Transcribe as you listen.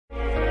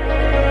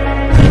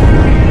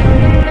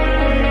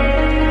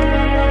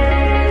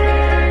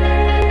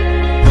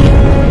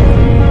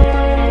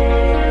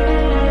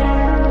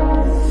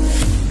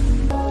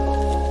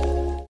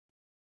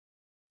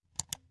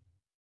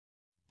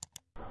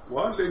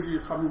léegi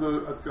xam nga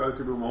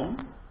actualité bi moom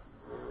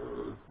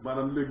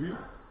maanaam léegi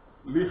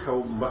lii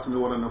xew mbas mi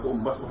wane na ko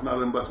mbas wax naa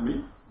la mbas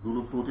mi du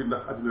lu tuuti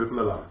ndax addina yëpp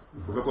la laal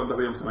bu fekkoon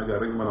dafa yem Sénégal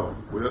rek mën a wax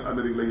bu yem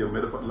Amérique la yem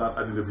mais dafa laal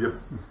addina bi yëpp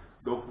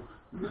donc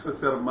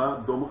nécessairement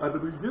doomu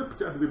addina yëpp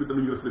ci addina bi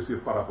danañu réfléchir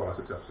par rapport à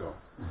cette situation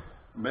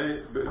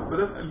mais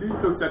beneen lii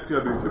xew ci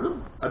actualité bi ci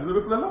addina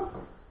yëpp la laal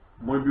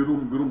mooy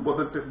mbirum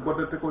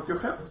boddante ko ci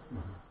xeet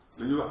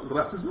li ñuy wax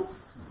racisme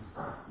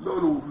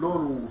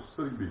loolu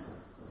sëriñ bi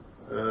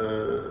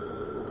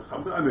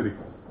xam nga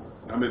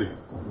Amérique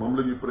moom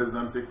la ñuy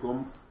présenté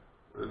comme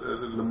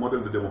le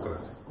modèle de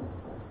démocratie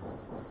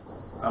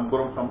am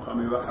borom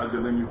xam-xam yi wax àgg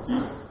nañu ci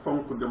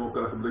fonk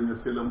démocratie bi dañu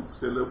c'est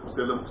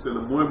le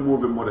moins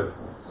mauvais modèle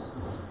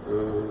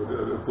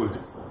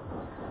politique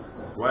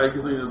waaye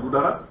gis nañu ne du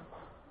dara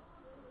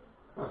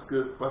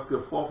parce que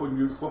foofu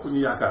ñu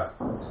yaakaar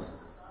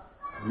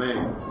mais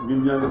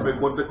ñun ñaa nga fay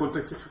bodde ko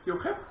teg ci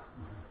xeet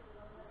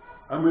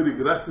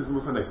Amérique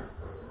racisme fa nekk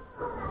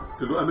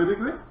te du Amérique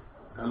rek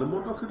dans le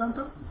monde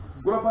occidental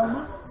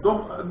globalement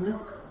donc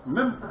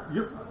même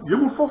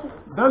yëmul foofu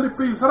dans les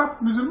pays arabes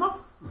musulmans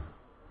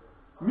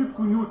nit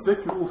ku ñuul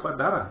tekki wu fa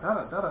dara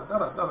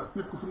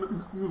nit ku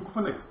ñuul ku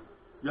fa nekk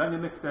yaa ngi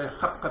nekk ci ay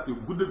xat-xat yu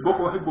guddi boo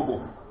ko waxee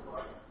booboo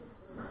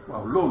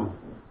waaw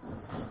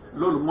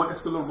loolu mooy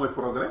est-ce que loolu mooy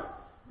progrès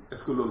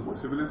est-ce que loolu mooy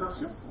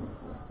civilisation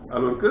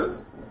alors que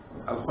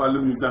alxuraan li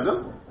ñu jàngal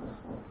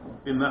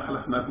inna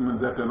xalaqnaakum min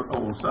zakarin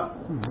aw unsaa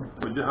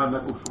wa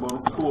ja'alnaakum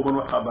shu'uuban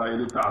wa qabaa'ila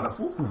li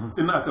ta'aarafu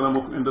inna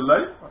akramakum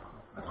indallahi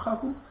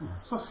atqaakum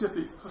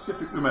société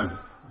humaine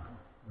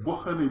boo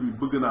xam ne bi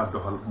bëgg naa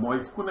doxal mooy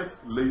ku nekk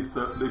lay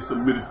sa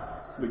mérite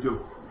nga jël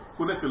ko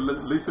ku nekk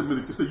lay sa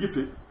mérite ci sa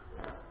yitte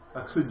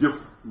ak sa jëf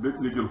nga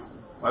jël ko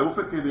waaye bu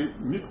fekkee ne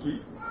nit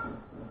ki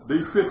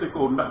day féete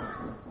kaw ndax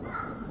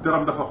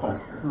deram dafa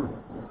xonq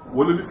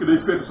wala nit ki day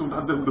féete suuf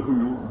ndax deram dafa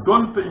ñuul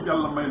donte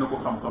yàlla may na ko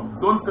xam-xam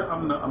donte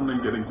am na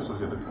njëriñ ci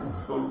société bi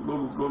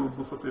loolu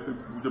bu société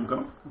bu jëm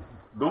kanam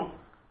donc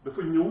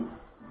dafa ñëw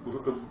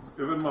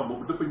événement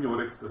boobu dafa ñëw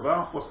rek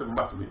renforcer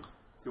mbas mi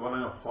ci war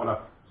nañoo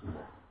xoolaat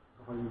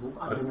suñu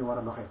bopp addina bi war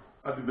a doxee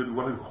addina bi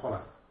war nañ ko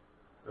xoolaat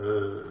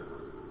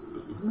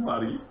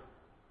noir yi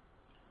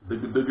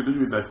dëgg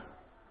dañuy daj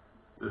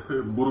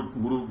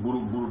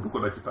mburu du ko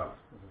daj ci taal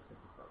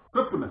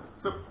fépp nag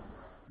fépp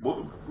boo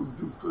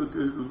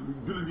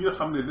jullit yi nga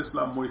xam ne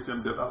l'islam mooy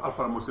seen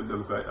alxuraan mooy seen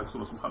dellukaay ak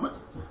sunna Muhammad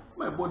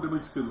mais boo demee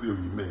ci seen réew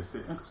yi mais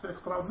c'est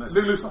extraordinaire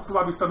léeg-léeg sax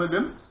tubaab yi tane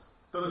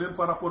leen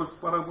par rapport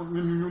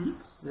ñun ñu ñuul yi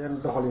yenn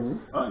doxalin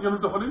yi yenn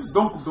doxalin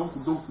donc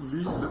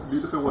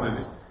lii dafay wane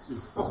ne il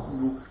faut que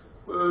ñu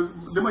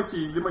li ma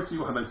ciy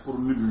wax nag pour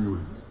nit ñu ñuul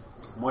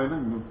mooy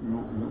nag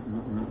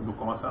ñu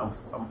commencé am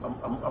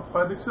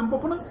fayda ci seen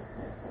bopp nag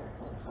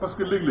parce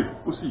que léeg-léeg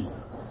aussi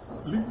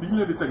li ñu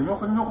leen di teg ñoo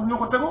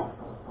ko tegoo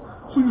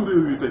suñu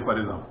réew yi tey par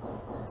exemple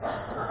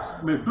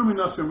mais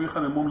domination bi nga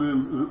xam ne moom la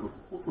leen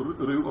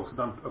réew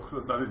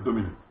occidental yi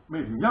dominé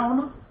mais ñaaw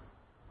na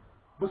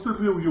ba sa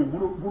réew yow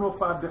mënoo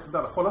faa def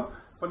dara xoolal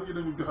fan yi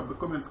dañu joxe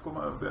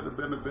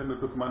ba benn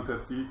documentaire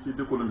ci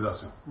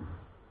décolonisation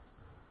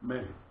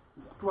mais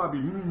tubaab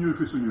yi ñu ñëwee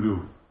fi suñu réew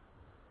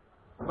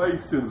bàyyi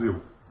seen réew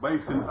bàyyi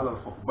seen alal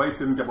foofu bàyyi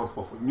seen njaboot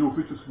foofu ñëw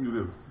fi ci suñu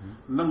réew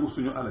nangu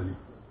suñu alal yi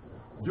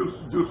jël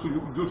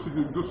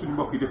suñu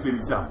mbokk yi def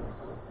leen jàmm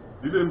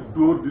di leen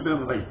dóor di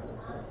leen rey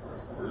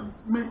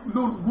mais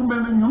loolu bu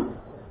mel ne ñun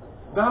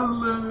daal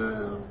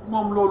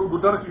moom loolu du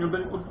dara ci ñun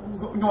dañ ko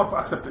ñu war fa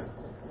accepté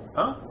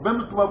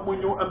benn tubaab mooy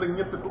ñëw ànd ak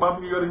ñetti tubaab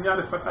ñu yore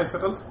ñaari ay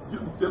fetal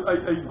jël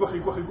ay gox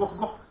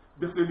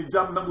def leen di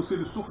jàmm nangu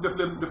seen i suuf def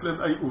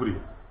leen ay ouvrier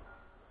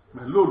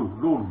mais loolu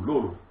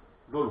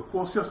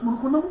conscience mënu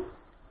ko nangu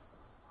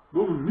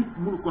loolu nit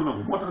mënu ko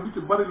nangu moo tax li ci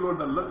bari loolu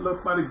daal la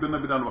Malick Benn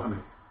bi daan wax ne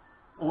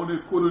on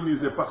est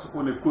colonisé parce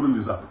qu'on est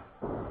colonisable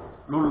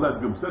loolu laa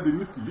gëm c'est-à-dire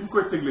nit ki li ñu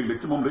koy teg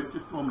léeg-léeg ci moom lay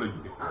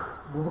jógee.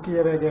 bu bukki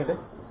yebee dee de.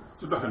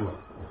 ci doxin la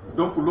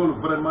donc loolu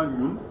vraiment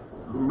ñun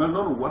lu mel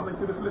noonu war nañ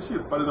ci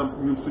réfléchir par exemple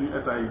ñun suñu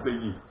état yi tey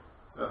jii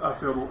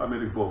affaire u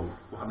Amérique boobu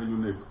wax nañu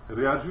ne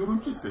réagiruñ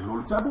ci te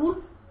loolu jaaduwul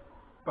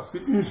parce que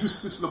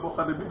injustice la boo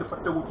xam ne bi dafa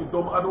tegu ci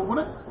doomu aadama bu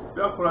nekk te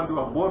alxuraan di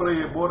wax boo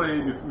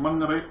reyee nit mën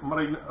nga rey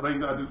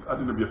nga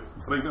àddina bi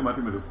yëpp rey nga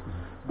amaati ma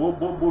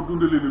boo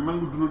dundalee nit mën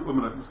nga dundal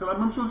oménage c'est la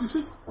même chose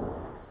ici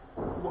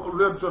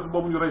leer jot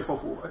boobu ñu rey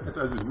foofu ak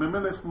États-Unis mais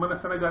mel ne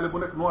Sénégalais bu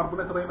nekk noir bu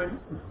nekk rey nañu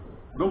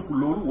donc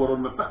loolu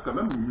waroon na tax quand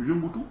même ñu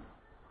yëngutu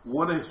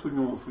wane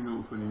suñu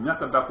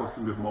ñàkk a d'accord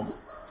ci mbir moomu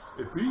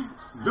et puis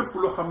lépp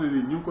loo xam ne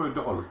nii ñu ngi koy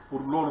doxal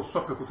pour loolu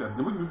soppeeku seen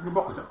ñu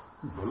bokk ca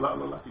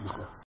loolu laa ci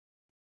gis